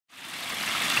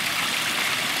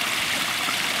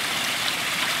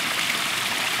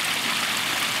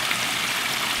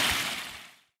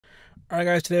Alright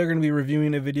guys, today we're going to be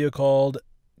reviewing a video called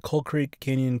Coal Creek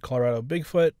Canyon, Colorado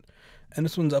Bigfoot. And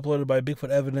this one's uploaded by Bigfoot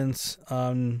Evidence.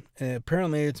 And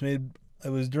apparently it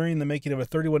was during the making of a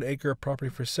 31-acre property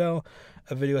for sale.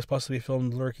 A video was possibly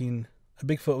filmed lurking. A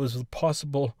Bigfoot was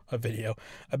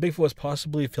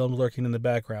possibly filmed lurking in the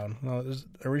background. Now there's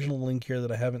an original link here that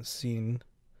I haven't seen.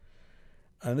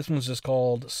 This one's just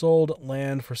called Sold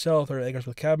Land for Sale, 30 acres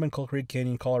with cabin, Coal Creek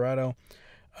Canyon, Colorado.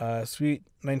 Sweet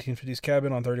 1950s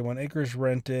cabin on 31 acres,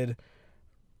 rented.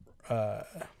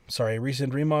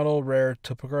 Recent remodel, rare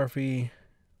topography.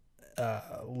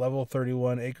 Level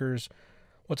 31 acres.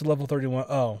 What's a level 31?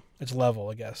 Oh, it's level,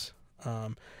 I guess.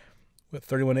 With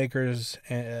 31 acres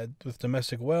and with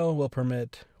domestic well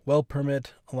permit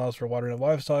allows for watering of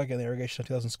livestock and the irrigation of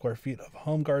 2,000 square feet of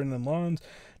home garden and lawns.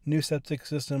 New septic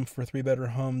system for 3-bedroom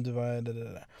home divided.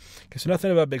 Okay, so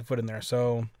nothing about Bigfoot in there.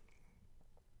 So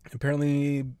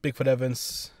apparently Bigfoot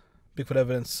Evidence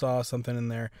saw something in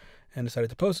there and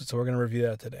decided to post it, so we're going to review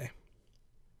that today.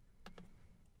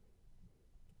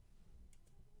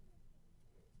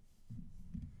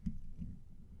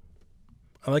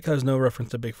 I like how there's no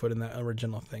reference to Bigfoot in that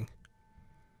original thing.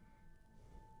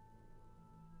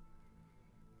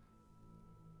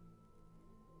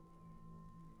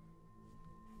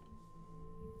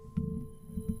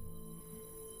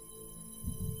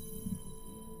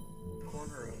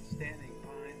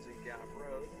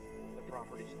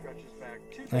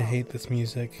 I hate this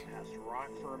music. Has rock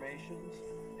formations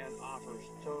and offers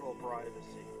total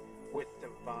privacy with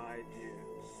divide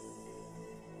views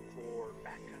for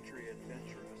backcountry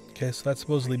adventurers. Okay, so that's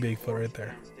supposedly Bigfoot right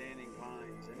there.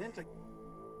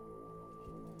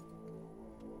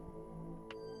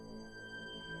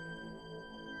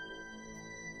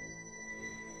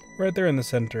 Right there in the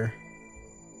center.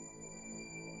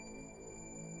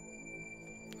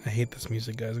 I hate this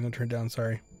music, guys. I'm gonna turn it down,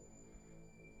 sorry.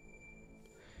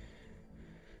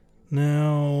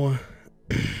 Now,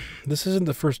 this isn't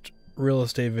the first real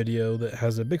estate video that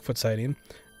has a Bigfoot sighting.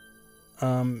 Do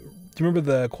you remember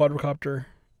the quadricopter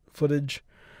footage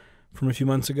from a few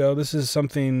months ago? This is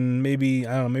something, maybe,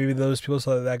 I don't know, maybe those people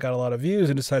saw that got a lot of views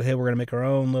and decided, hey, we're going to make our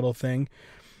own little thing.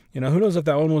 You know, who knows if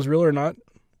that one was real or not,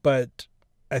 but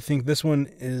I think this one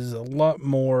is a lot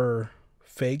more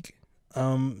fake.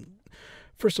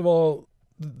 First of all,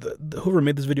 whoever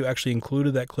made this video actually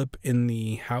included that clip in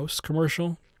the house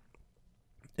commercial.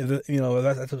 You know,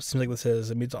 that's what it seems like this is.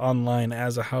 I mean, it's online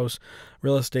as a house,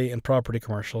 real estate, and property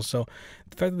commercial. So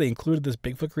the fact that they included this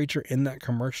Bigfoot creature in that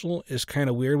commercial is kind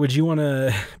of weird. Would you want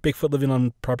a Bigfoot living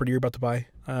on property you're about to buy?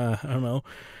 I don't know.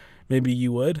 Maybe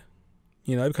you would.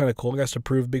 You know, it'd be kind of cool, I guess, to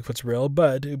prove Bigfoot's real,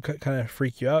 but it would kind of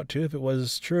freak you out, too, if it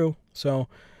was true. So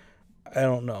I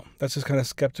don't know. That's just kind of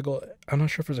skeptical. I'm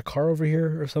not sure if there's a car over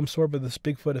here or some sort, but this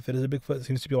Bigfoot, if it is a Bigfoot, it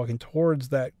seems to be walking towards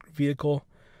that vehicle.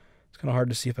 It's kind of hard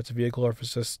to see if it's a vehicle or if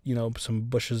it's just, you know, some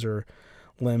bushes or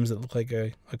limbs that look like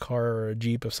a car or a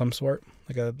Jeep of some sort,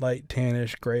 like a light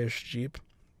tannish, grayish Jeep.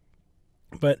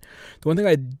 But the one thing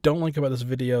I don't like about this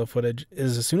video footage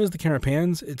is as soon as the camera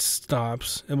pans, it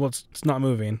stops. And well, it's not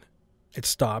moving. It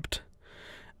stopped.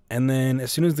 And then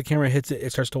as soon as the camera hits it,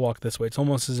 it starts to walk this way. It's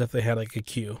almost as if they had like a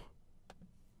cue.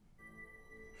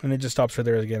 And it just stops right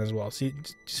there again as well. See,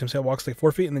 it walks like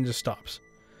 4 feet and then just stops.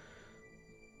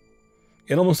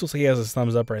 It almost looks like he has his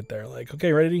thumbs up right there. Like,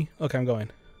 okay, ready? Okay, I'm going.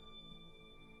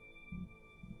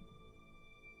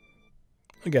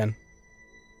 Again.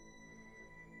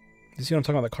 You see what I'm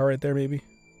talking about? The car right there, maybe?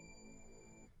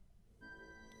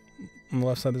 On the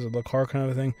left side, there's a little car kind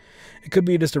of a thing. It could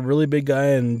be just a really big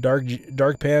guy in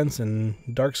dark pants and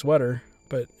dark sweater.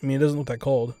 But, I mean, it doesn't look that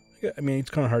cold. I mean, it's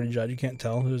kind of hard to judge. You can't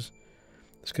tell. This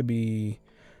could be,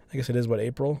 I guess it is, what,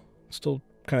 April? Still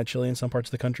kind of chilly in some parts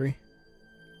of the country.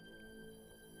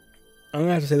 I'm going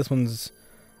to have to say this one's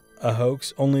a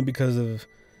hoax, only because of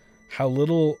how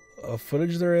little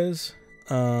footage there is.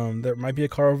 There might be a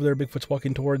car over there, Bigfoot's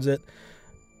walking towards it.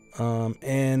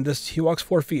 And he walks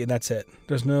 4 feet and that's it.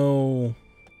 There's no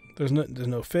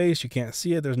face, you can't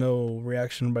see it, there's no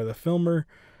reaction by the filmer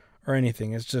or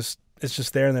anything. It's just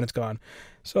there and then it's gone.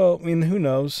 So, I mean, who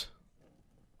knows?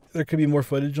 There could be more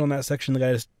footage on that section. The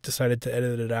guy just decided to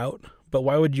edit it out. But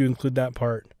why would you include that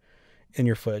part in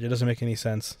your footage? It doesn't make any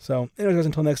sense. So anyways, guys,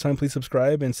 until next time, please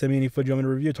subscribe and send me any footage you want me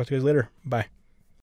to review. Talk to you guys later. Bye.